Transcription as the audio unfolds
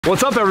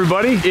What's up,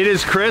 everybody? It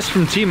is Chris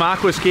from Team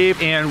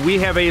Aquascape, and we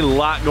have a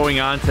lot going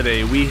on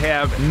today. We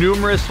have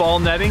numerous fall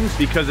nettings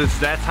because it's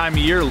that time of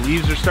year.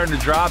 Leaves are starting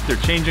to drop, they're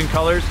changing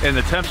colors, and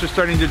the temps are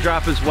starting to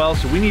drop as well.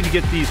 So we need to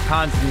get these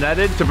ponds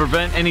netted to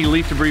prevent any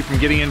leaf debris from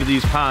getting into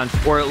these ponds,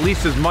 or at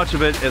least as much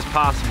of it as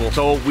possible.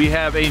 So we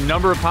have a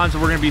number of ponds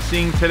that we're going to be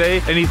seeing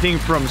today. Anything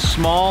from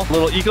small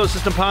little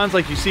ecosystem ponds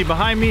like you see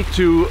behind me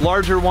to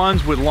larger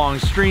ones with long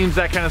streams,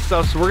 that kind of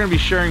stuff. So we're going to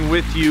be sharing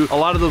with you a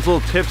lot of those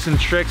little tips and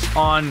tricks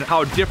on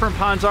how different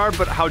ponds are,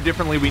 but how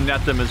differently we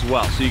net them as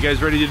well. So you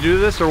guys ready to do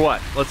this or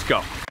what? Let's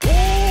go. We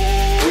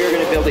are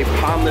going to build a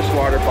pondless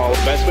waterfall.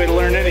 The best way to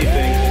learn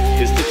anything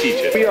is to teach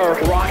it. We are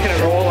rocking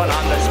and rolling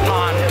on this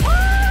pond.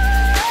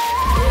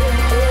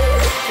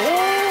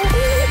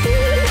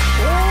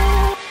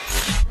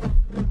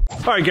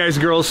 All right, guys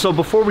and girls, so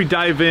before we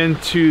dive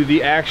into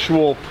the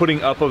actual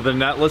putting up of the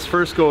net, let's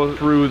first go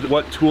through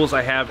what tools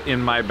I have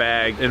in my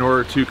bag in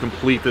order to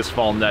complete this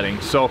fall netting.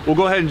 So we'll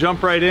go ahead and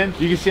jump right in.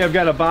 You can see I've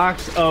got a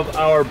box of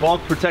our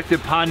bulk protected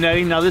pond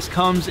netting. Now this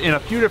comes in a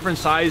few different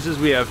sizes.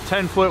 We have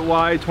 10-foot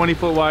wide,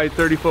 20-foot wide,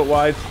 30-foot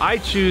wide. I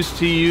choose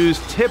to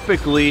use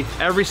typically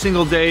every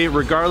single day,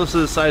 regardless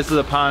of the size of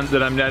the pond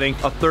that I'm netting,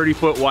 a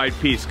 30-foot wide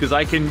piece, because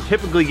I can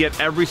typically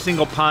get every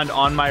single pond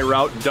on my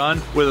route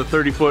done with a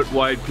 30-foot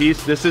wide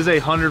piece. This is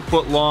a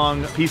 100-foot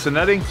long piece of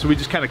netting, so we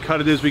just kind of cut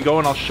it as we go,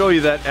 and I'll show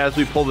you that as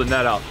we pull the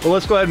net out. But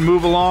let's go ahead and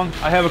move along.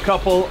 I have a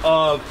couple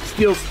of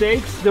steel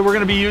stakes that we're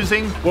going to be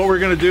using. What we're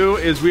going to do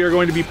is we are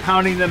going to be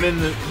pounding them in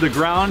the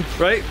ground,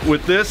 right,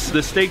 with the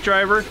stake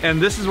driver, and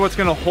this is what's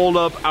going to hold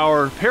up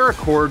our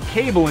paracord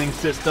cabling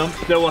system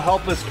that will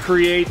help us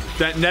create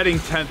that netting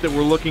tent that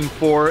we're looking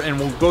for, and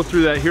we'll go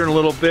through that here in a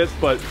little bit.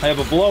 But I have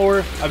a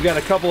blower. I've got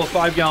a couple of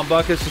 5-gallon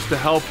buckets just to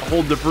help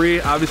hold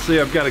debris.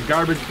 Obviously, I've got a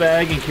garbage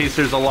bag in case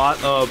there's a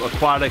lot of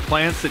aquatic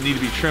plants that need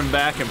to be trimmed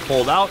back and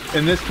pulled out.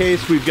 In this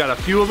case, we've got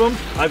a few of them.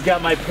 I've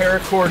got my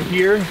paracord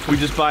here. We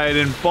just buy it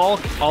in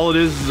bulk. All it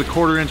is a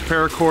 1/4-inch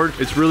paracord.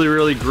 It's really,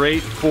 really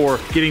great for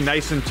getting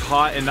nice and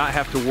taut and not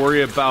have to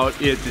worry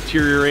about it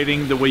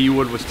deteriorating the way you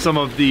would with some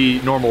of the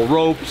normal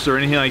ropes or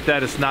anything like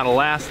that. It's not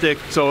elastic,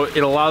 so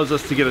it allows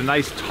us to get a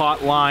nice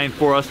taut line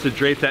for us to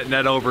drape that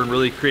net over and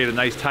really create a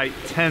nice tight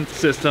tent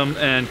system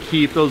and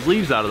keep those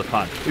leaves out of the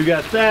pond. We've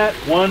got that.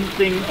 One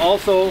thing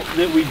also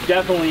that we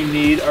definitely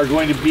need are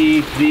going to be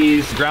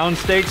these ground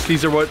stakes.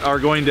 These are what are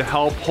going to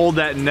help hold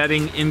that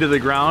netting into the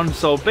ground.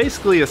 So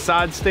basically a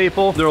sod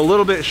staple. They're a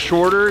little bit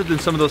shorter than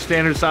some of those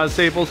standard sod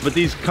staples, but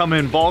these come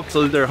in bulk,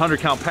 so they're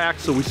 100-count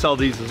packs, so we sell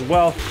these as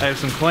well. I have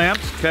some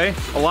clamps, okay?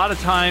 A lot of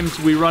times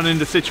we run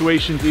into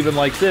situations even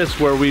like this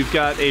where we've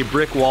got a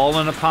brick wall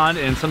in a pond,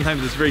 and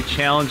sometimes it's very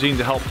challenging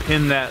to help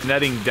pin that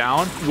netting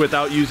down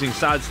without using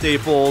sod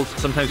staples.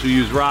 Sometimes we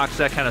use rocks,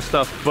 that kind of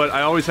stuff, but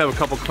I always have a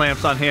couple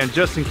clamps on hand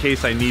just in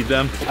case I need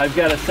them. I've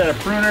got a set of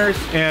pruners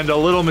and a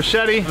little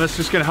machete. That's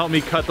just going to help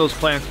me cut those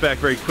plants back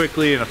very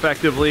quickly and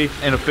effectively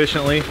and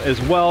efficiently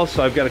as well.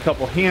 So I've got a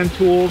couple hand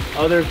tools.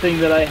 Other thing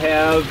that I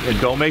have, and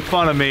don't make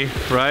fun of me,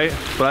 right?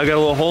 But I've got a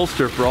little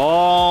holster for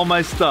all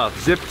my stuff.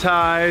 Zip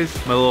ties,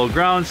 my little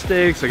ground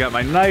stakes. I got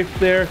my knife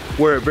there.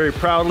 Wear it very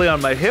proudly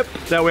on my hip.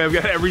 That way I've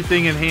got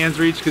everything in hand's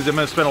reach, because I'm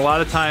going to spend a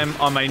lot of time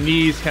on my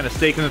knees kind of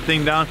staking the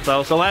thing down.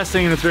 So the last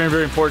thing that's very,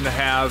 very important to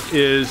have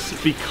is,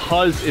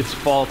 because it's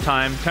fall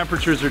time,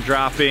 temperatures are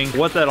dropping.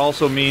 What that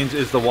also means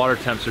is the water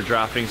temps are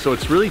dropping. So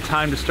it's really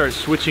time to start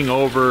switching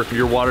over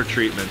your water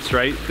treatments,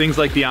 right? Things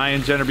like the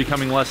ion gen are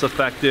becoming less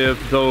effective.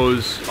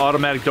 Those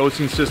automatic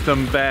dosing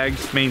system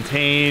bags,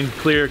 maintain,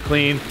 clear,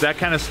 clean, that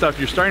kind of stuff,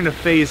 you're starting to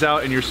phase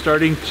out, and you're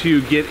starting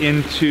to get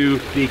into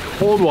the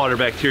cold water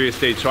bacteria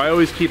stage. So I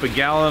always keep a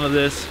gallon of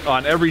this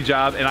on every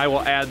job, and I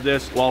will add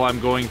this while I'm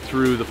going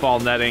through the fall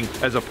netting,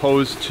 as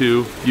opposed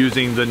to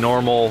using the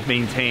normal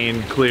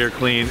maintain, clear,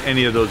 clean,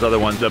 any of those other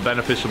ones, the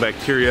beneficial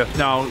bacteria.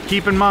 Now,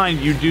 keep in mind,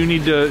 you do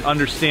need to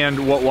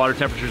understand what water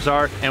temperatures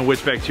are and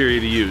which bacteria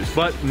to use.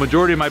 But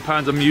majority of my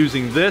ponds I'm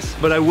using this,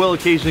 but I will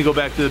occasionally go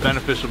back to the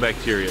beneficial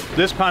bacteria.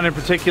 This pond in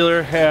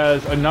particular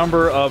has a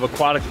number of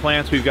aquatic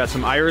plants. We've got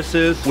some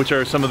irises, which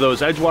are some of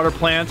those edgewater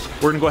plants.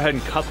 We're gonna go ahead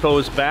and cut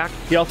those back.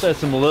 He also has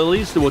some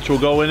lilies, which will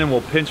go in and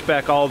we'll pinch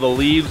back all the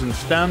leaves and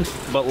stems.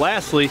 But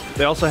lastly,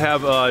 they also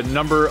have a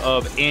number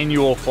of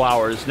annual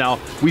flowers. Now,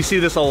 we see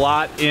this a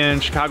lot in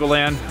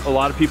Chicagoland. A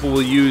lot of people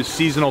will use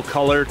seasonal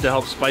color to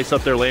help spice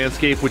up their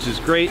landscape, which is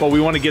great, but we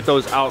want to get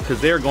those out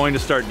because they're going to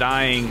start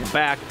dying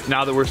back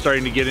now that we're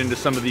starting to get into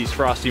some of these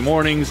frosty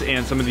mornings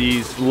and some of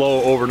these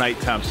low overnight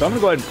temps. So I'm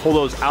gonna go ahead and pull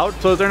those out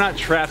so that they're not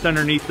trapped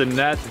underneath the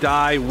net,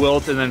 die,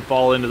 wilt, and then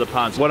fall into the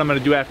pond. So what I'm gonna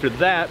do after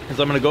that is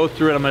I'm gonna go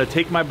through it, I'm gonna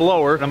take my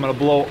blower, and I'm gonna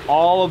blow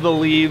all of the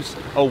leaves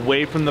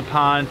away from the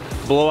pond,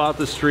 blow out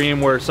the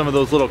stream where some of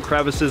those little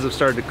crevices have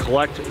started to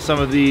collect some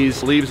of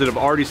these leaves that have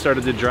already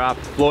started to drop,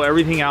 blow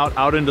everything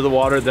out into the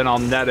water, then I'll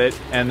net it,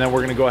 and then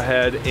we're gonna go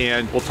ahead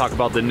and we'll talk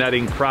about the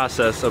netting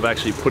process of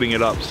actually putting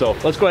it up. So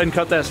let's go ahead and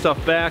cut that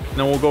stuff back, and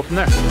then we'll go from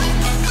there.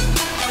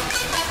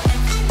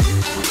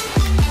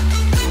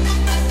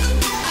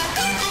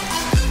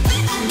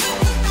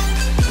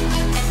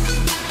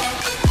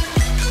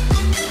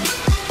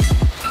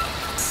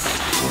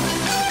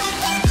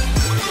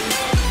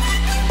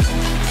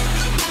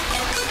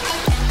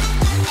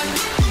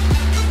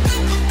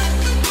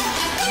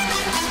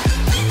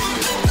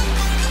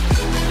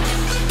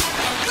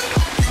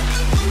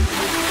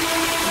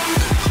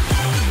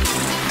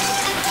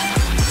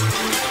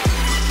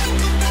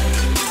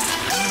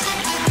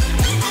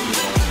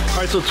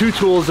 so two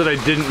tools that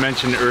I didn't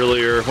mention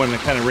earlier when I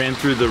kind of ran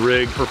through the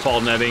rig for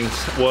fall nettings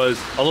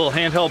was a little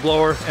handheld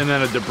blower and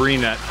then a debris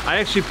net. I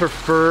actually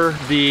prefer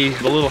the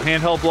little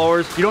handheld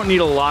blowers. You don't need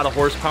a lot of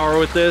horsepower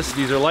with this.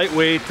 These are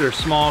lightweight, they're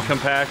small,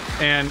 compact,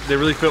 and they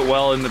really fit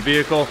well in the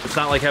vehicle. It's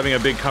not like having a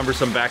big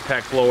cumbersome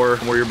backpack blower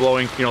where you're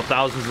blowing, you know,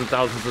 thousands and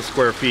thousands of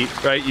square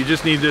feet, right? You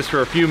just need this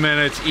for a few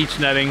minutes each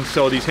netting.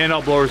 So these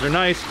handheld blowers are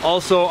nice.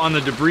 Also on the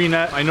debris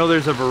net, I know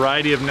there's a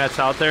variety of nets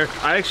out there.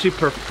 I actually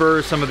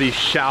prefer some of these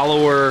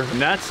shallower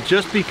nets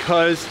just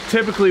because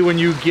typically when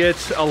you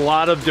get a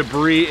lot of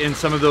debris in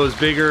some of those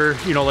bigger,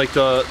 you know, like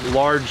the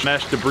large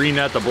mesh debris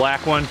net, the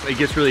black one, it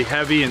gets really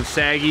heavy and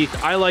saggy.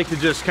 I like to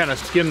just kind of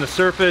skim the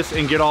surface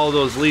and get all of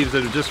those leaves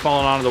that have just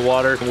fallen onto the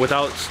water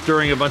without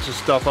stirring a bunch of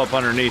stuff up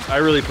underneath. I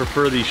really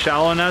prefer these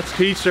shallow nets.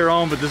 To each their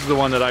own, but this is the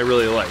one that I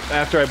really like.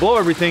 After I blow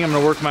everything, I'm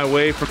gonna work my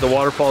way from the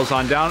waterfalls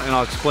on down, and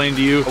I'll explain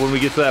to you when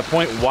we get to that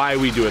point why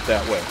we do it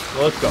that way.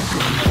 So let's go.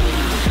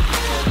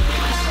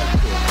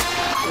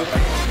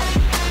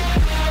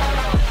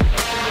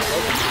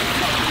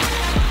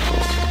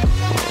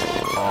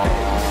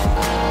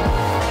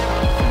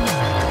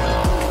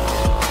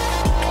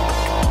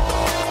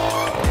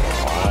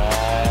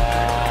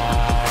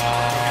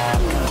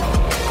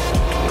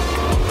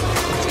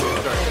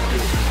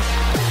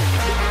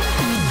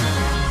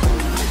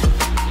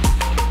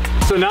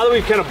 So now that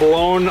we've kind of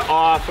blown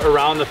off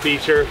around the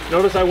feature,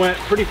 notice I went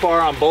pretty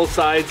far on both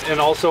sides and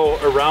also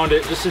around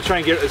it just to try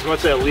and get as much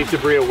of that leaf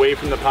debris away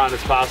from the pond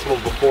as possible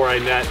before I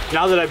net.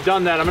 Now that I've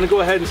done that, I'm gonna go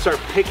ahead and start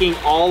picking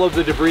all of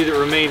the debris that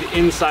remained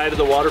inside of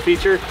the water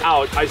feature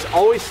out. I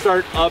always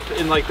start up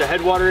in like the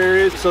headwater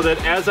areas so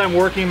that as I'm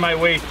working my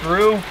way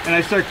through and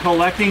I start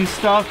collecting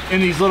stuff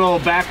in these little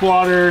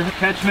backwater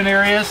catchment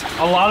areas,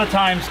 a lot of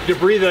times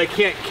debris that I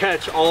can't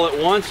catch all at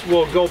once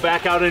will go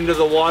back out into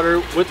the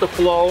water with the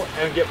flow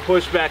and get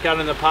pushed back out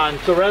in the pond.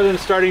 So rather than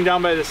starting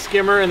down by the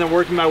skimmer and then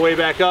working my way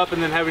back up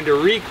and then having to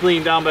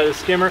re-clean down by the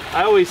skimmer,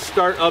 I always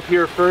start up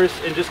here first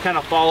and just kind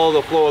of follow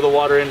the flow of the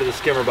water into the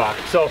skimmer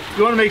box. So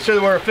you want to make sure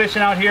that we're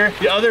efficient out here.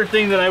 The other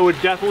thing that I would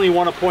definitely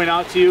want to point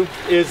out to you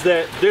is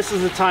that this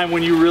is the time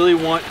when you really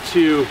want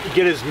to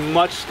get as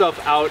much stuff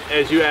out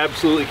as you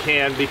absolutely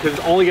can, because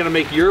it's only going to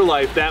make your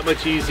life that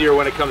much easier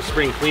when it comes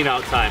spring clean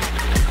out time.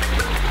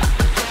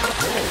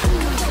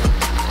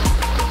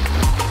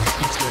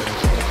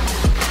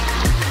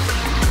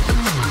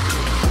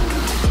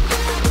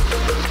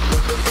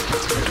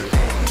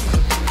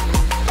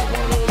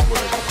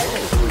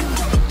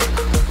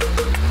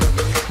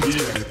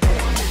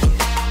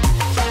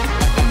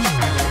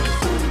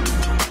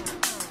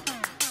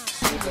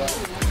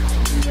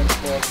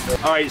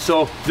 All right,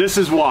 so this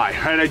is why,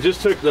 right? I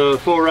just took the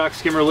faux rock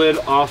skimmer lid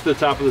off the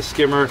top of the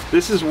skimmer.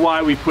 This is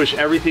why we push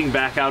everything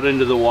back out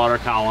into the water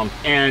column,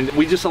 and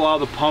we just allow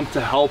the pump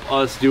to help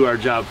us do our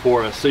job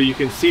for us. So you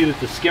can see that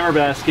the skimmer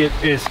basket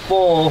is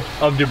full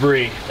of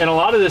debris. And a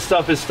lot of this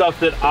stuff is stuff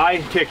that I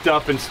picked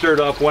up and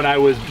stirred up when I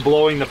was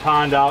blowing the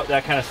pond out,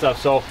 that kind of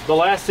stuff. So the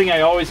last thing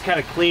I always kind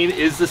of clean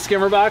is the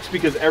skimmer box,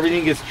 because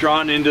everything gets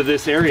drawn into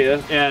this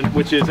area, and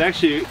which is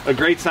actually a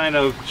great sign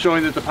of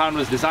showing that the pond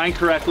was designed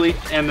correctly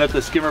and that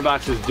the skimmer box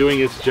is doing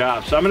its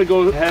job. So I'm gonna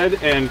go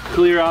ahead and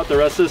clear out the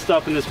rest of the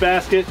stuff in this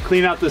basket,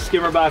 clean out the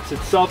skimmer box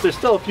itself. There's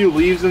still a few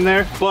leaves in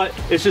there, but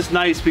it's just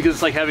nice because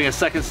it's like having a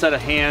second set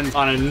of hands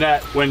on a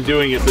net when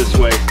doing it this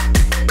way.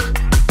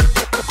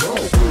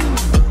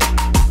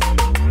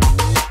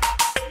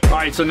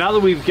 All right, so now that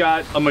we've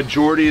got a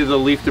majority of the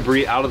leaf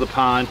debris out of the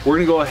pond, we're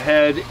gonna go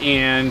ahead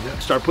and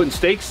start putting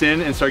stakes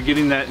in and start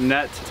getting that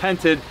net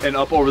tented and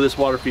up over this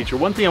water feature.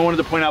 One thing I wanted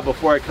to point out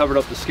before I covered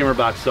up the skimmer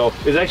box though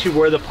is actually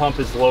where the pump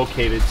is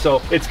located.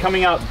 So it's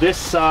coming out this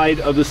side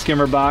of the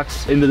skimmer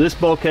box into this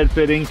bulkhead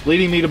fitting,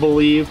 leading me to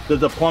believe that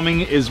the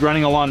plumbing is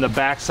running along the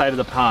back side of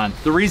the pond.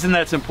 The reason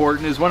that's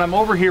important is when I'm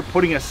over here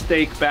putting a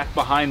stake back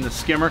behind the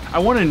skimmer, I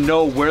want to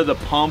know where the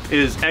pump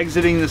is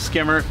exiting the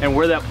skimmer and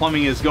where that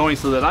plumbing is going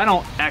so that I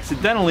don't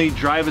accidentally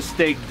drive a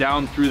stake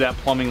down through that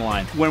plumbing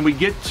line. When we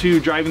get to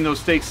driving those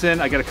stakes in,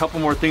 I got a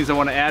couple more things I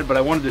want to add, but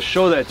I wanted to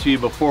show that to you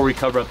before we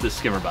cover up this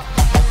skimmer box.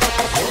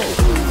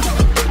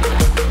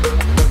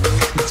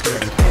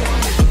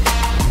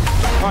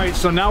 All right,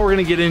 so now we're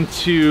gonna get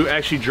into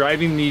actually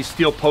driving these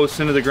steel posts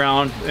into the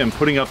ground and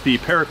putting up the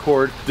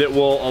paracord that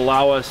will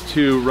allow us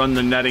to run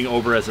the netting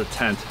over as a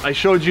tent. I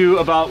showed you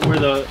about where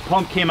the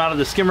pump came out of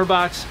the skimmer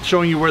box,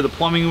 showing you where the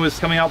plumbing was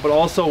coming out, but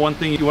also one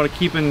thing you wanna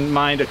keep in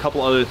mind, a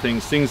couple other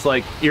things. Things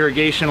like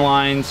irrigation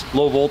lines,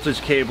 low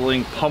voltage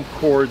cabling, pump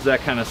cords, that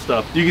kind of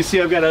stuff. You can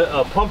see I've got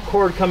a pump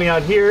cord coming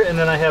out here, and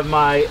then I have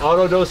my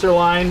auto doser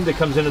line that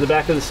comes into the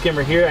back of the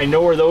skimmer here. I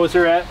know where those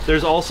are at.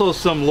 There's also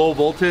some low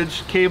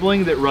voltage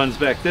cabling that runs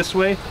back this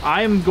way.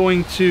 I'm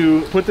going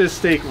to put this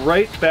stake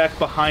right back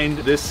behind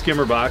this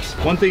skimmer box.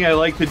 One thing I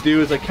like to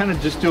do is I kind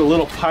of just do a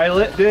little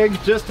pilot dig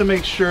just to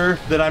make sure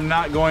that I'm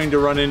not going to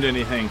run into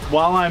anything.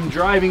 While I'm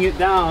driving it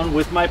down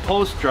with my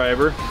post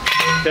driver,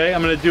 Okay,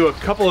 I'm gonna do a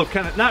couple of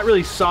kind of, not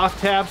really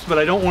soft taps, but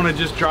I don't wanna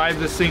just drive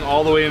this thing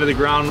all the way into the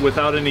ground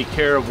without any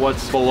care of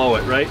what's below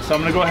it, right? So I'm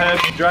gonna go ahead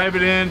and drive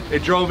it in.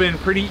 It drove in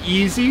pretty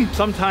easy.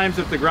 Sometimes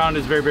if the ground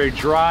is very, very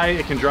dry,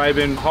 it can drive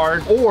in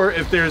hard, or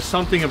if there's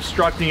something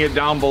obstructing it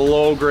down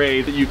below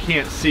grade that you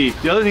can't see.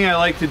 The other thing I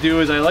like to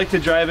do is I like to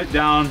drive it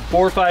down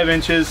 4 or 5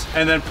 inches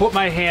and then put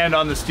my hand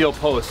on the steel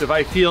post. If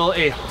I feel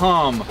a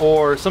hum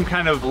or some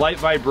kind of light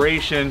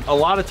vibration, a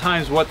lot of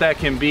times what that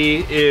can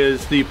be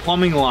is the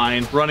plumbing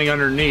line running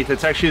underneath.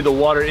 It's actually the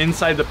water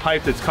inside the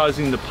pipe that's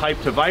causing the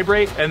pipe to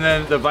vibrate, and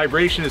then the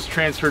vibration is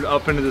transferred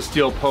up into the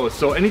steel post.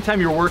 So anytime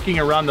you're working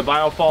around the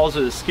biofalls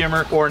or the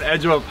skimmer or an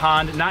edge of a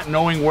pond, not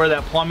knowing where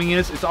that plumbing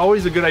is, it's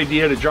always a good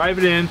idea to drive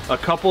it in a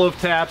couple of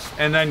taps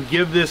and then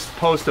give this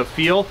post a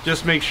feel.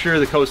 Just make sure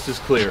the coast is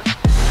clear.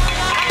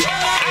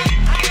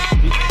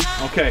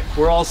 Okay,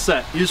 we're all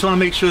set. You just want to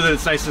make sure that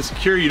it's nice and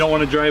secure. You don't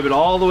want to drive it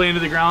all the way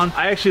into the ground.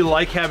 I actually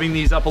like having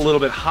these up a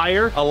little bit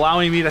higher,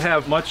 allowing me to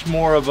have much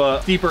more of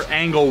a steeper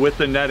angle with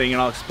the netting,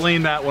 and I'll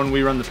explain that when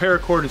we run the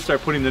paracord and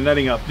start putting the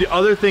netting up. The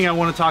other thing I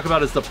want to talk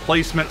about is the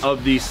placement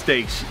of these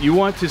stakes. You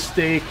want to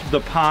stake the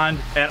pond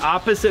at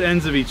opposite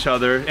ends of each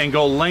other and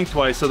go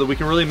lengthwise so that we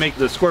can really make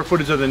the square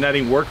footage of the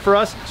netting work for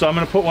us. So I'm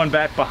going to put one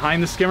back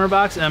behind the skimmer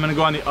box, and I'm going to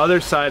go on the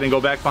other side and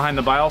go back behind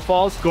the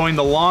biofalls, going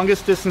the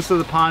longest distance of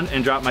the pond,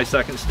 and drop my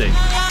second stake.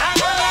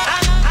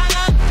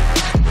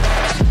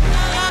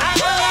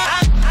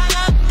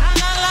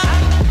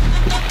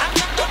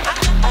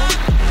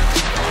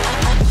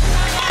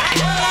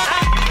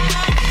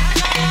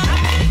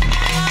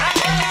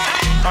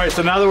 All right,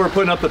 so now that we're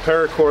putting up the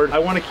paracord, I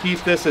want to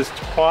keep this as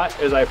taut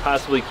as I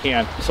possibly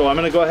can. So I'm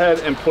going to go ahead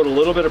and put a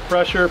little bit of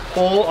pressure,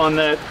 pull on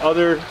that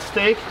other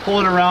stake,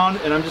 pull it around,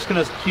 and I'm just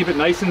going to keep it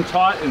nice and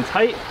taut and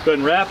tight. Go ahead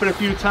and wrap it a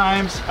few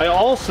times. I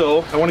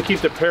want to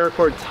keep the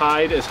paracord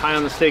tied as high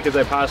on the stake as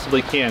I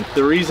possibly can.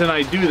 The reason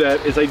I do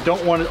that is I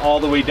don't want it all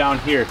the way down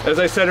here. As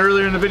I said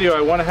earlier in the video,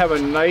 I want to have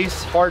a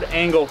nice hard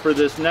angle for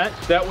this net.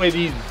 That way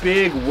these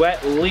big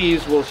wet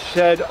leaves will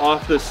shed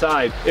off the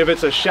side. If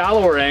it's a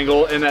shallower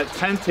angle and that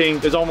tenting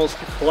is almost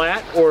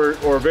flat or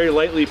very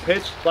lightly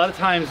pitched, a lot of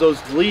times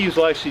those leaves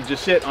will actually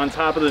just sit on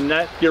top of the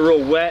net, get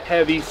real wet,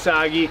 heavy,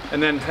 soggy,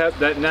 and then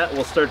that net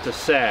will start to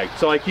sag.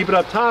 So I keep it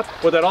up top.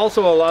 What that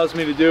also allows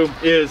me to do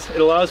is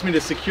it allows me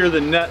to secure the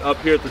net up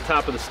here at the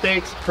top of the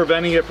stakes,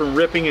 preventing it from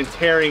ripping and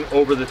tearing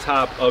over the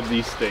top of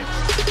these stakes.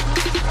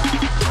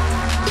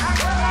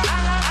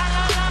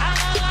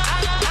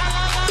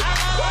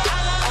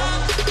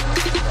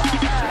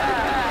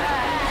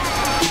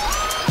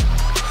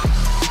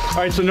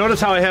 All right, so notice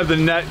how I have the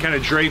net kind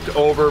of draped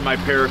over my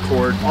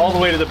paracord all the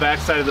way to the back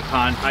side of the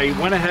pond. I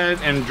went ahead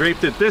and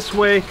draped it this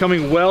way,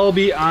 coming well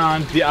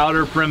beyond the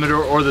outer perimeter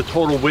or the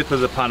total width of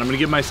the pond. I'm gonna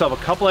give myself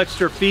a couple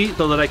extra feet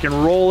so that I can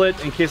roll it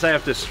in case I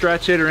have to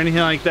stretch it or anything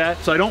like that.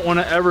 So I don't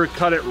wanna ever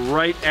cut it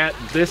right at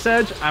this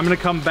edge. I'm gonna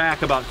come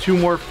back about 2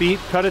 more feet,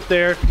 cut it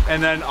there,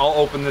 and then I'll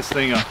open this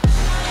thing up.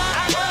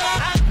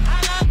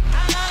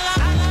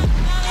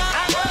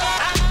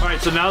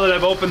 So now that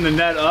I've opened the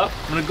net up,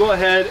 I'm gonna go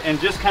ahead and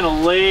just kind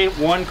of lay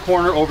one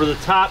corner over the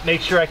top, make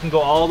sure I can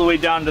go all the way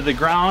down to the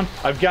ground.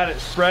 I've got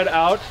it spread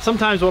out.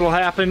 Sometimes what'll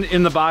happen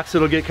in the box,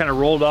 it'll get kind of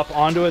rolled up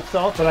onto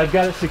itself, but I've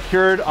got it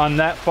secured on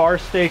that far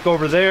stake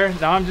over there.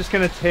 Now I'm just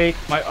gonna take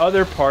my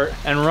other part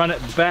and run it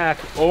back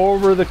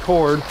over the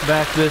cord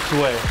back this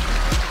way.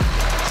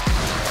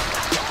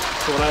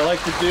 So what I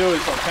like to do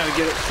is I'll kind of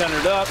get it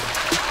centered up.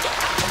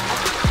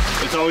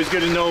 It's always good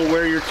to know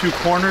where your 2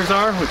 corners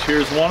are, which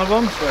here's one of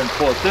them. Go ahead and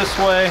pull it this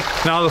way.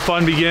 Now the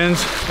fun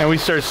begins, and we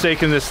start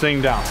staking this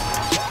thing down.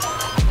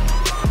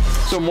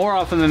 So more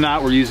often than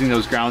not, we're using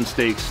those ground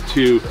stakes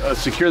to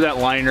secure that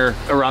liner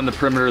around the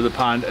perimeter of the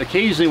pond.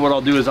 Occasionally what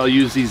I'll do is I'll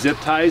use these zip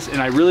ties,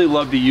 and I really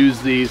love to use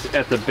these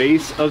at the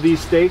base of these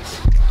stakes,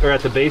 or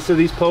at the base of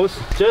these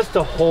posts, just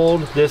to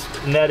hold this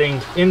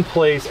netting in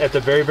place at the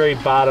very, very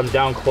bottom,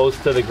 down close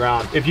to the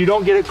ground. If you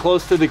don't get it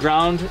close to the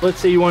ground, let's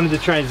say you wanted to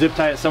try and zip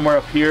tie it somewhere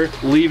up here,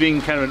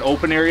 leaving kind of an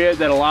open area,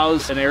 that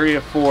allows an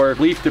area for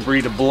leaf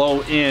debris to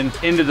blow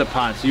into the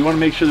pond. So you want to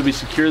make sure that we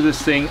secure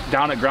this thing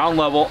down at ground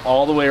level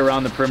all the way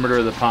around the perimeter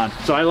of the pond.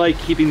 So I like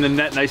keeping the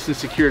net nice and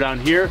secure down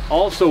here.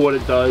 Also what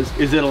it does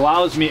is it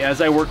allows me, as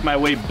I work my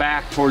way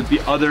back towards the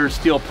other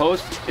steel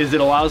post, is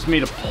it allows me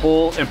to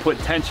pull and put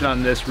tension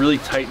on this, really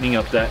tightening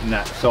up that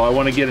net. So I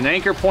want to get an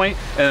anchor point,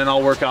 and then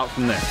I'll work out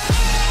from there.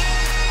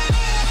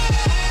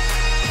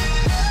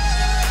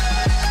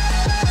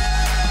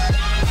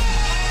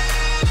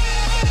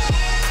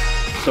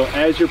 So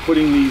as you're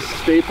putting these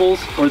staples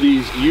or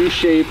these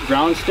U-shaped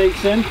ground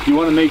stakes in, you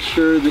want to make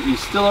sure that you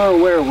still are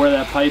aware of where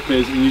that pipe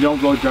is and you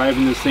don't go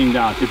driving this thing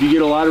down. If you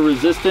get a lot of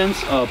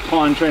resistance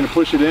upon trying to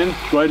push it in,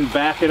 go ahead and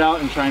back it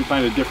out and try and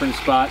find a different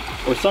spot.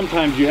 Or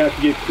sometimes you have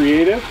to get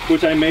creative,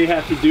 which I may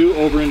have to do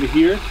over into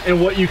here. And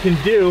what you can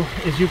do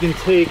is you can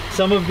take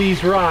some of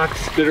these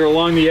rocks that are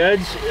along the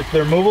edge, if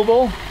they're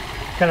movable,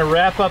 kind of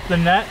wrap up the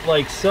net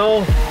like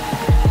so,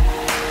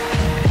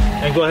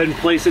 and go ahead and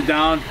place it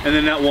down, and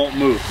the net won't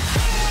move.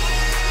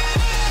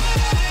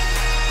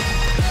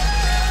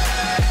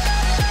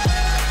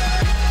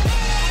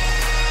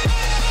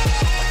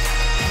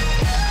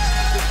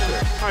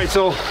 right,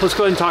 so let's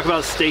go ahead and talk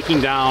about staking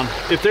down.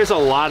 If there's a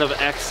lot of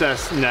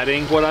excess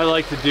netting, what I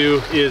like to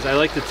do is I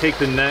like to take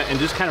the net and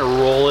just kind of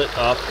roll it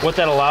up. What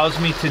that allows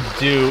me to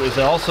do is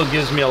it also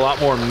gives me a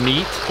lot more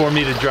meat for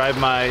me to drive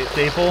my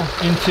staple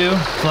into.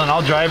 So then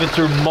I'll drive it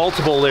through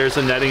multiple layers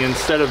of netting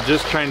instead of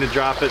just trying to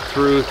drop it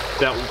through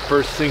that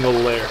first single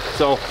layer.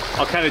 So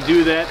I'll kind of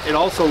do that. It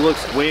also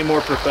looks way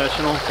more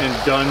professional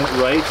and done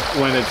right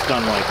when it's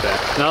done like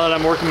that. Now that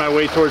I'm working my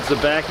way towards the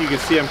back, you can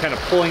see I'm kind of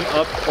pulling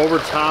up over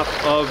top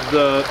of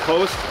the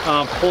post,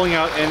 pulling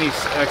out any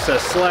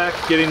excess slack,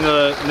 getting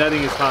the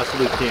netting as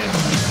possibly can.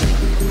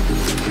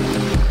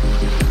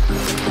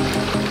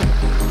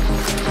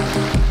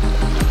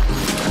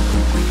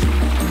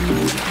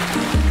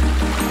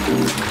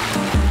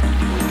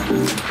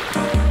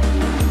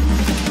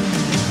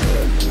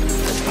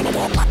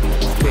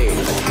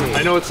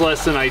 I know it's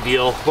less than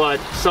ideal, but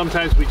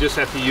sometimes we just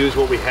have to use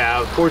what we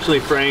have. Fortunately,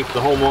 Frank, the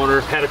homeowner,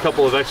 had a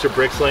couple of extra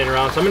bricks laying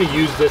around, so I'm gonna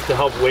use this to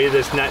help weigh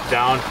this net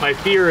down. My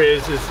fear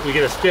is we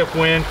get a stiff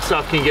wind,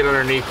 stuff can get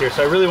underneath here,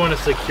 so I really wanna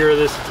secure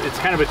this. It's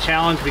kind of a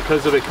challenge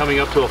because of it coming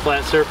up to a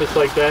flat surface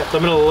like that. So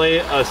I'm gonna lay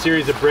a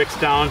series of bricks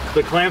down.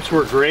 The clamps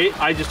were great.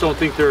 I just don't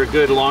think they're a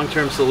good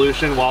long-term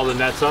solution while the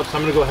net's up, so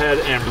I'm gonna go ahead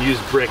and use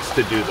bricks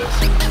to do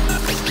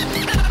this.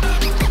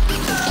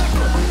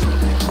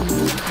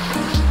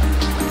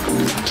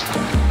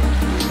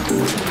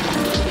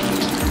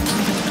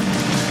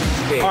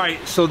 All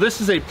right, so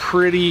this is a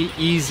pretty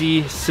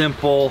easy,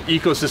 simple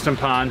ecosystem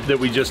pond that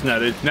we just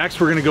netted. Next,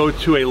 we're gonna go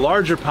to a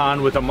larger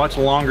pond with a much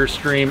longer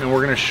stream, and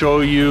we're gonna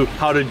show you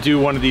how to do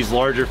one of these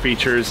larger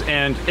features.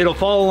 And it'll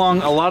follow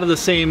along a lot of the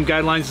same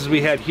guidelines as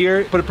we had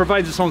here, but it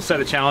provides its own set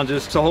of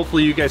challenges. So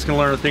hopefully you guys can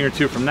learn a thing or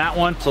two from that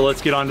one. So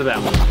let's get on to that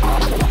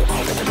one.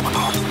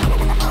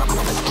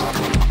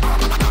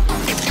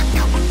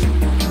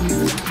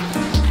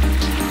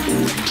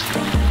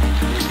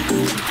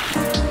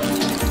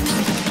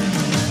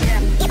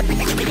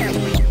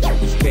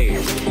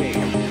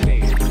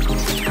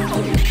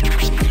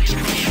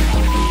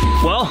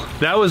 Well,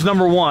 that was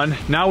number one.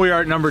 Now we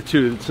are at number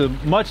two. It's a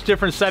much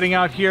different setting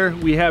out here.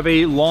 We have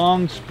a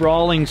long,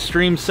 sprawling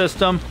stream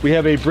system. We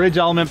have a bridge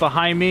element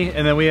behind me,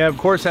 and then we have, of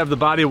course, have the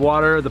body of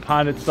water, the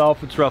pond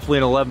itself. It's roughly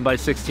an 11 by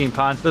 16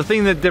 pond. The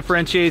thing that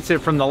differentiates it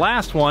from the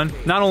last one,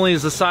 not only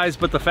is the size,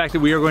 but the fact that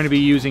we are going to be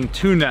using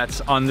 2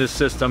 nets on this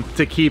system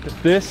to keep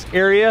this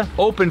area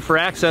open for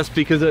access,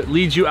 because it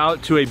leads you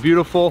out to a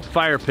beautiful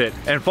fire pit.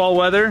 And fall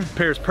weather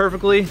pairs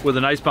perfectly with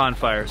a nice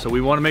bonfire. So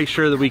we want to make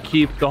sure that we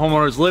keep the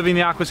homeowners living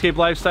the aquascape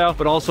lifestyle,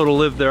 but also to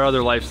live their other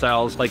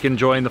lifestyles, like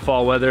enjoying the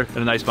fall weather and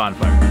a nice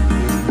bonfire.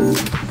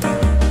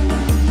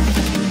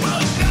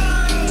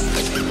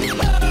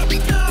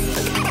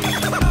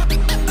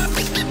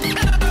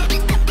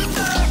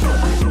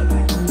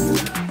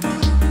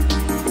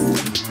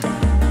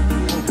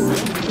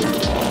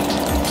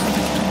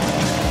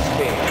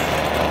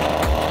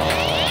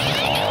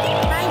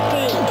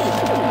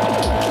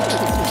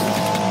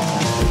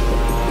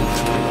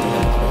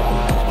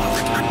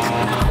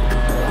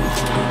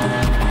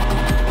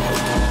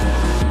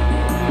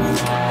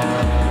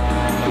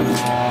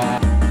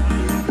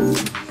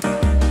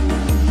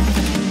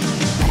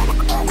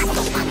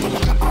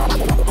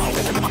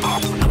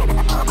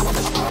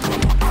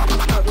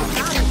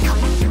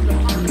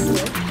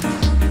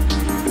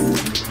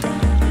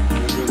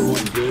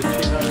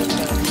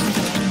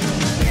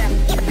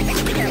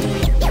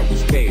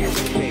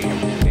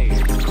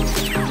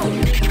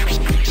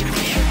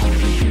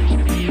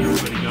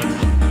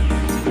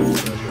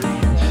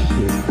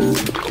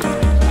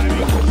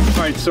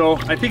 So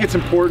I think it's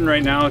important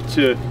right now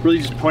to really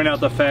just point out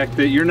the fact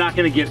that you're not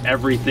going to get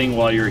everything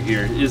while you're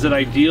here. Is it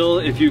ideal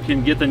if you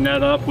can get the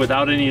net up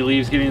without any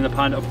leaves getting in the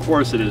pond? Of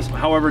course it is.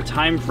 However,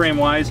 time frame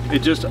wise, it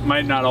just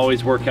might not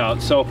always work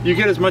out. So you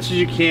get as much as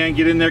you can,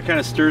 get in there, kind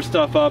of stir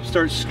stuff up,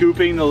 start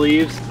scooping the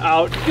leaves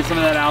out, get some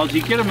of that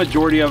algae, get a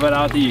majority of it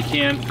out that you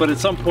can. But at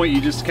some point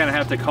you just kind of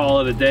have to call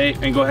it a day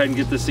and go ahead and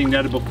get this thing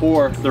netted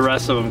before the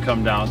rest of them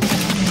come down.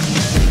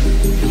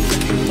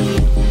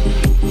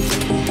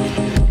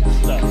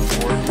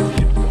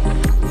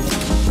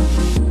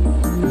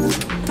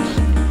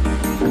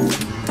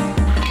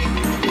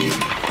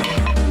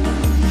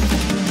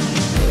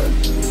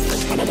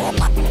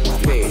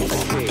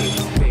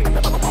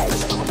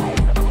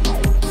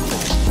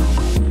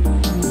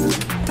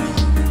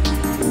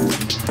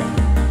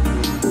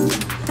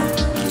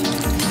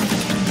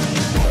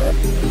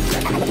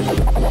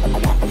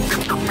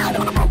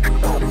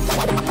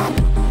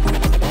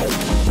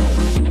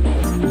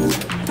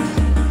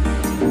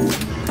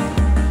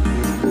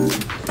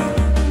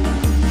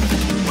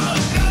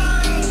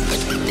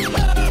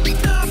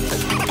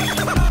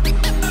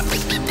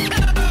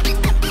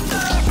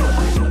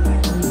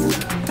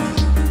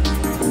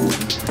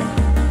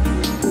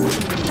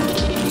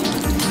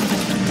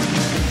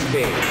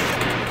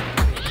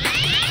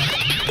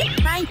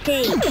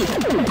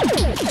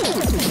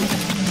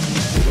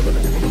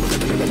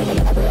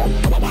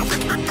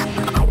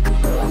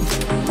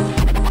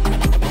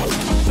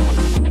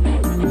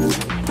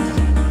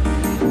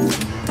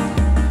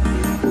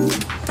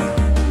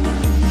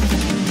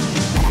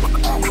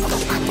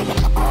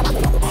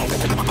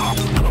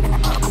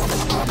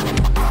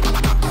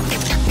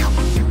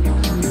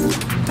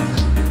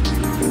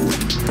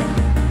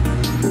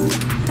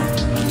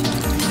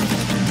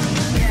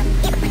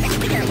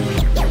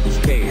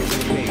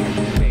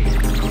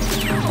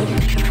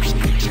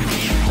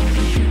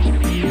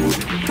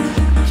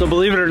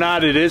 believe it or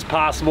not, it is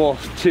possible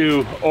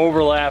to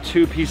overlap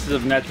two pieces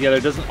of net together.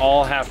 It doesn't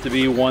all have to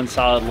be one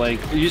solid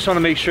length. You just want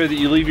to make sure that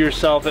you leave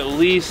yourself at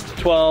least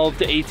 12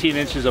 to 18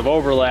 inches of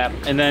overlap,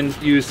 and then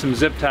use some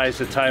zip ties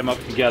to tie them up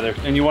together.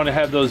 And you want to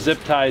have those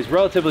zip ties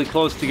relatively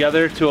close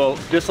together to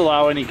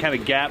disallow any kind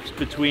of gaps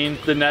between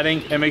the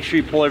netting, and make sure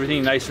you pull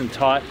everything nice and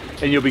taut,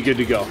 and you'll be good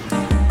to go.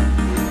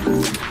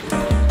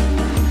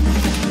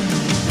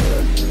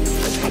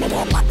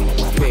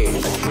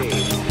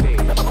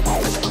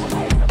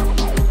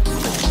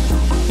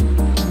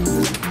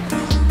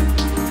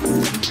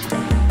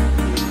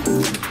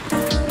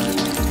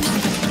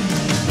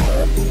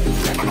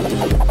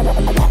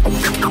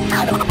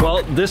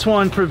 Well, this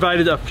one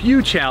provided a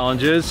few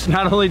challenges.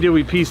 Not only did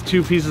we piece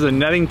two pieces of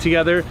netting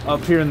together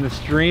up here in the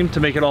stream to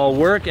make it all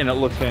work, and it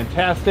looked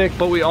fantastic,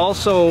 but we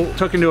also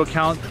took into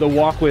account the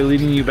walkway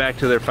leading you back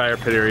to their fire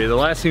pit area. The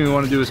last thing we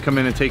want to do is come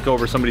in and take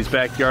over somebody's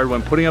backyard.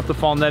 When putting up the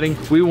fall netting,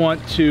 we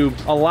want to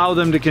allow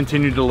them to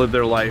continue to live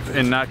their life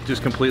and not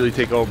just completely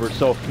take over.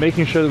 So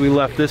making sure that we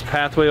left this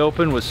pathway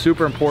open was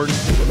super important.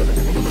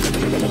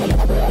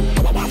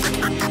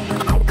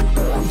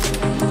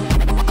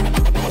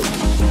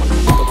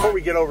 Before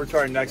we get over to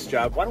our next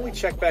job, why don't we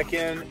check back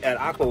in at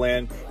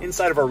Aqualand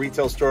inside of our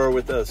retail store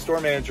with the store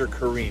manager,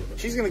 Kareen.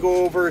 She's gonna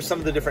go over some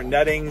of the different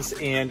nettings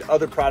and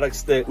other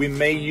products that we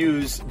may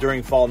use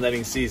during fall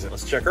netting season.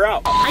 Let's check her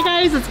out. Hi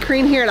guys, it's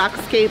Kareen here at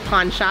Aquascape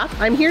Pond Shop.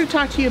 I'm here to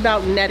talk to you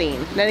about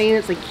netting. Netting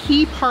is a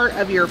key part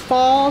of your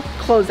fall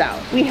closeout.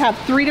 We have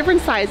 3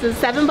 different sizes,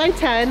 7 by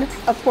 10,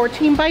 a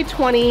 14 by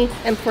 20,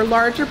 and for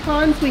larger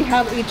ponds, we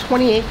have a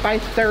 28 by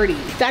 30.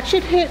 That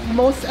should hit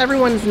most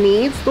everyone's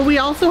needs, but we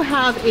also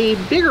have a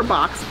bigger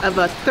box of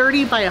a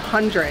 30 by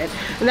 100,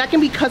 and that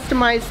can be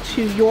customized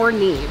to your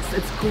needs.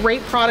 It's a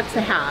great product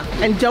to have.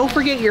 And don't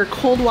forget your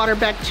cold water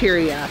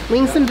bacteria.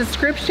 Links in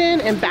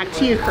description, and back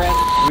to you, Chris.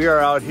 We are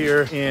out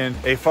here in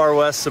a far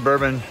west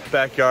suburban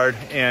backyard,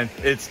 and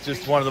it's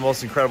just one of the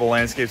most incredible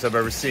landscapes I've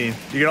ever seen.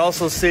 You can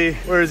also see,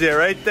 where is he at?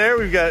 Right there,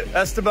 we've got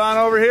Esteban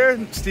over here,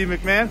 Steve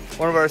McMahon,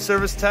 one of our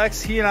service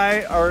techs. He and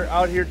I are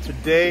out here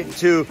today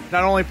to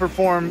not only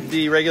perform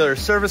the regular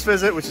service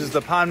visit, which is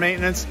the pond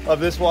maintenance of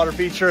this water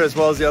feature, as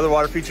well as the other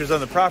water features on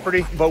the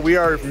property, but we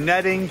are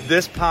netting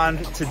this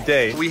pond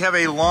today. We have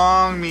a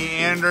long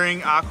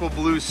meandering aqua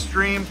blue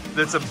stream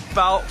that's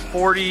about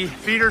 40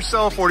 feet or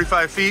so,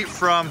 45 feet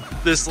from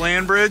this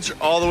land bridge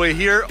all the way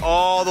here,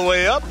 all the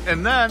way up.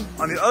 And then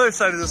on the other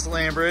side of this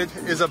land bridge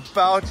is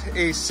about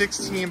a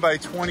 16 by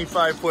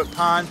 25 foot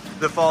pond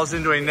that falls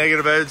into a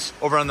negative edge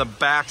over on the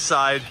back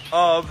side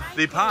of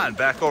the pond,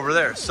 back over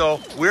there.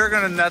 So we're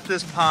gonna net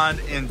this pond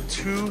in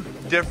 2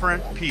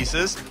 different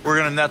pieces. We're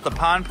gonna net the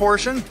pond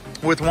portion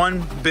with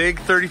one big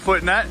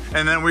 30-foot net,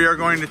 and then we are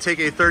going to take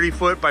a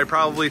 30-foot by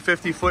probably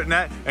 50-foot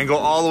net and go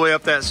all the way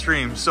up that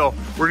stream. So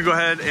we're gonna go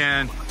ahead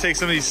and take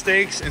some of these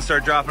stakes and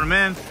start dropping them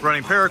in,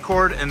 running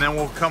paracord, and then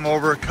we'll come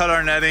over, cut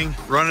our netting,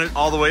 run it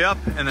all the way up,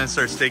 and then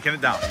start staking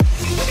it down.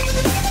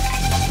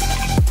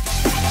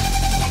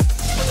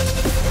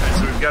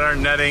 Got our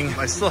netting.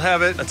 I still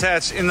have it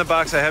attached in the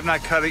box. I have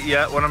not cut it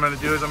yet. What I'm gonna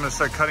do is I'm gonna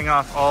start cutting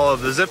off all of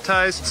the zip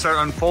ties, start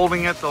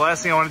unfolding it. The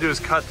last thing I wanna do is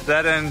cut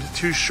that end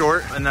too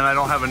short, and then I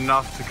don't have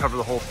enough to cover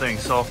the whole thing.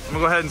 So I'm gonna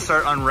go ahead and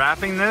start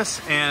unwrapping this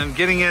and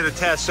getting it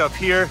attached up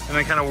here, and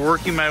then kind of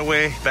working my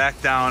way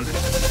back down.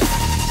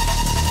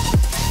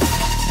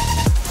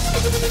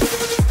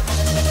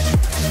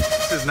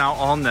 Is now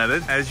all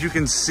netted. As you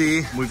can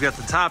see, we've got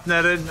the top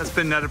netted. That's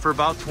been netted for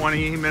about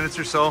 20 minutes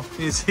or so.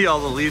 You can see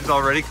all the leaves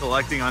already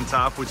collecting on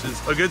top, which is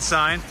a good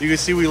sign. You can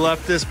see we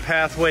left this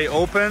pathway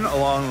open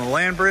along the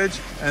land bridge.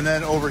 And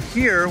then over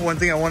here, one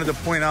thing I wanted to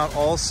point out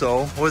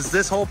also was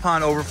this whole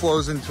pond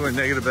overflows into a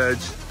negative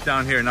edge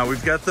down here. Now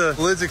we've got the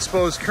lids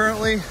exposed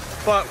currently,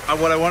 but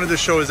what I wanted to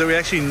show is that we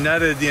actually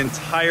netted the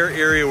entire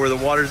area where the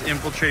water's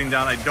infiltrating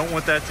down. I don't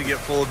want that to get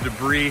full of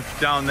debris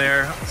down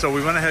there. So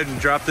we went ahead and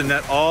dropped the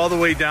net all the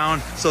way down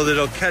so that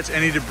it'll catch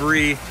any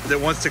debris that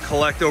wants to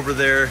collect over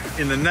there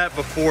in the net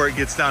before it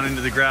gets down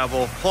into the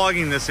gravel,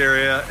 clogging this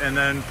area, and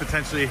then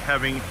potentially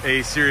having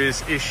a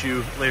serious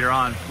issue later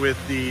on with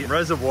the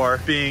reservoir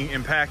being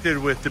impacted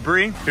with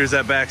debris. Here's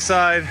that back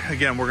side.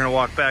 Again, we're gonna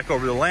walk back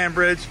over the land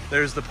bridge.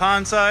 There's the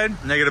pond side.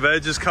 Negative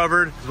edge is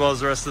covered, as well as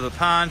the rest of the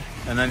pond.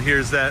 And then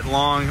here's that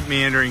long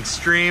meandering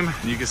stream.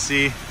 You can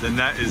see the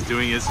net is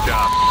doing its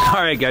job.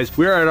 All right, guys,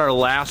 we're at our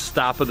last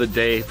stop of the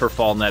day for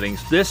fall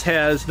nettings. This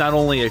has not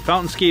only a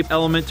fountainscape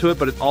element to it,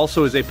 but it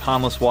also is a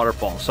pondless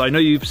waterfall. So I know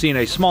you've seen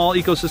a small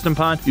ecosystem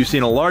pond, you've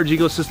seen a large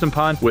ecosystem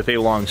pond with a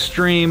long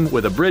stream,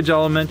 with a bridge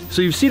element.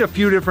 So you've seen a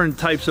few different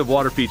types of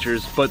water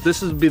features, but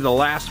this will be the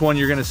last one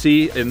you're gonna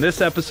see in this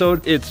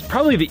episode. It's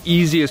probably the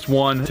easiest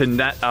one to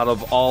net out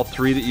of all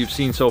 3 that you've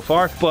seen so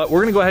far, but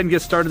we're gonna go ahead and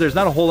get started. There's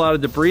not a whole lot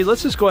of debris.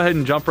 Let's just go ahead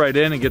and jump right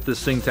in and get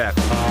this thing tapped.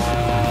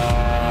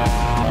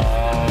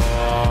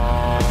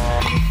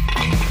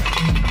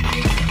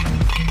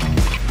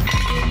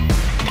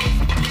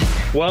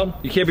 Well,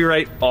 you can't be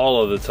right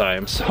all of the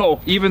time.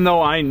 So even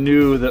though I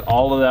knew that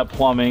all of that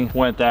plumbing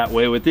went that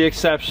way, with the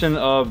exception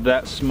of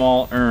that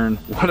small urn,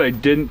 what I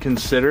didn't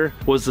consider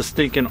was the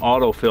stinking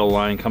autofill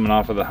line coming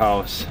off of the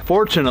house.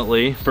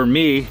 Fortunately for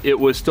me, it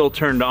was still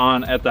turned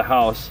on at the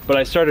house, but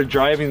I started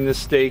driving this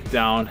stake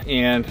down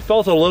and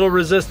felt a little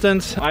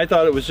resistance. I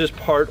thought it was just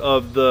part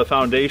of the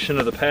foundation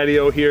of the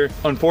patio here.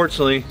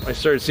 Unfortunately, I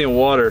started seeing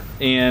water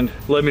and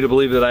led me to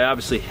believe that I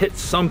obviously hit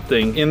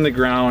something in the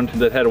ground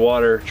that had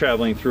water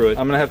traveling through it.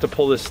 I'm gonna have to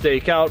pull this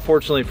stake out.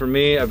 Fortunately for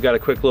me, I've got a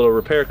quick little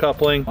repair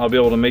coupling. I'll be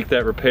able to make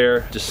that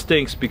repair. Just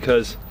stinks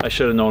because I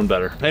should have known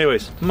better.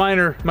 Anyways,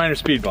 minor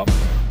speed bump.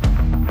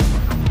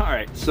 All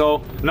right,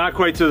 so not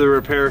quite to the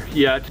repair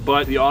yet,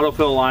 but the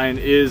autofill line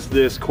is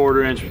this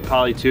 1/4"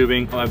 poly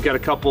tubing. I've got a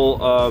couple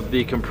of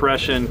the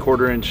compression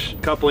 1/4"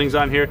 couplings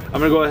on here. I'm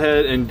gonna go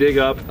ahead and dig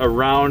up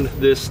around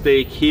this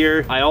stake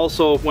here. I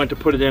also went to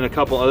put it in a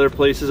couple other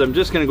places. I'm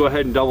just gonna go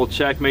ahead and double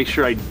check, make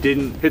sure I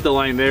didn't hit the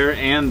line there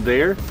and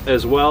there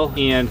as well.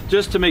 And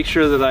just to make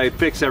sure that I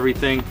fix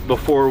everything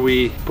before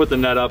we put the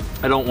net up,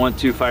 I don't want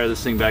to fire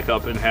this thing back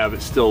up and have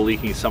it still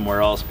leaking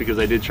somewhere else, because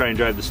I did try and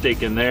drive the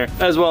stake in there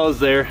as well as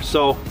there.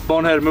 So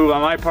bonehead move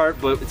on my part,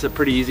 but it's a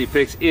pretty easy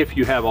fix if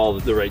you have all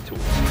the right tools.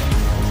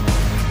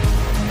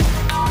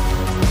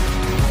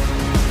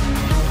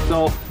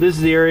 So this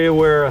is the area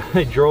where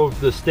I drove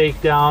the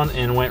stake down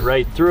and went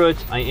right through it.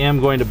 I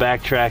am going to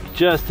backtrack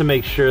just to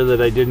make sure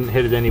that I didn't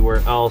hit it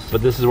anywhere else,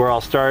 but this is where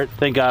I'll start.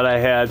 Thank God I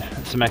had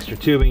some extra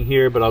tubing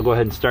here, but I'll go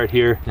ahead and start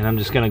here, and I'm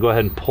just gonna go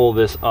ahead and pull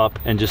this up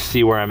and just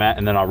see where I'm at,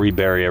 and then I'll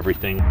rebury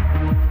everything.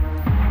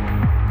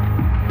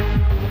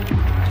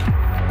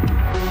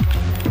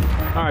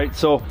 All right,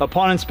 so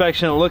upon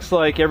inspection, it looks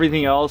like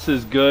everything else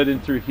is good in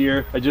through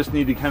here. I just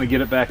need to kind of get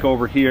it back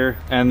over here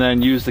and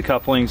then use the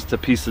couplings to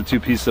piece the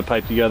two pieces of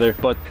pipe together.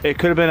 But it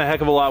could have been a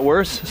heck of a lot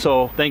worse,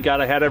 so thank God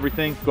I had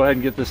everything. Go ahead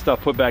and get this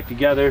stuff put back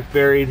together,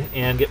 buried,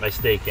 and get my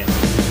stake in.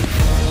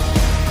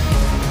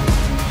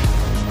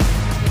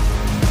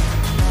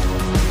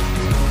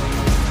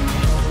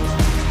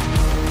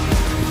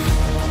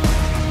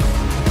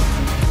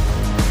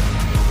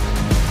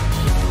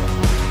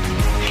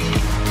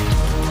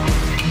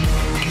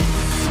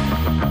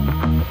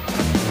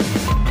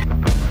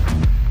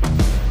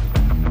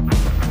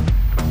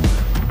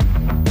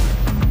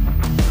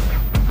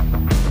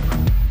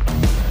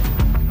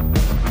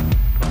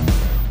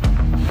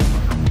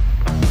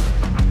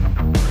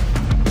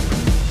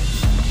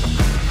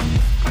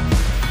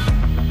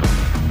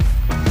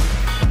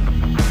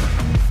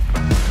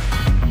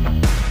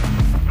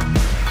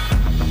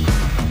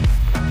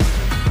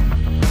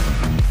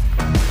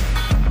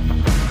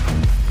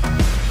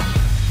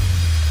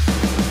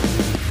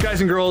 Guys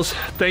and girls,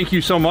 thank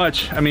you so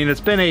much. I mean, it's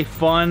been a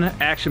fun,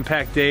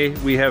 action-packed day.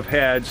 We have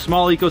had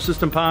small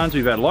ecosystem ponds,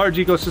 we've had large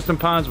ecosystem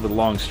ponds with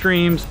long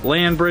streams,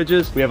 land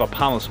bridges. We have a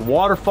pondless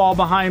waterfall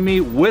behind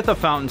me with a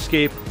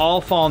fountainscape,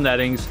 all fall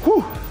nettings.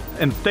 Whew.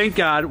 And thank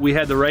God we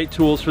had the right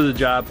tools for the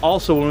job.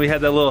 Also, when we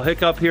had that little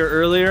hiccup here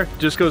earlier,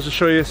 just goes to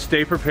show you,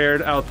 stay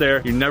prepared out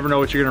there. You never know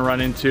what you're gonna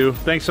run into.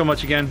 Thanks so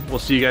much again. We'll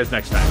see you guys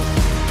next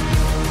time.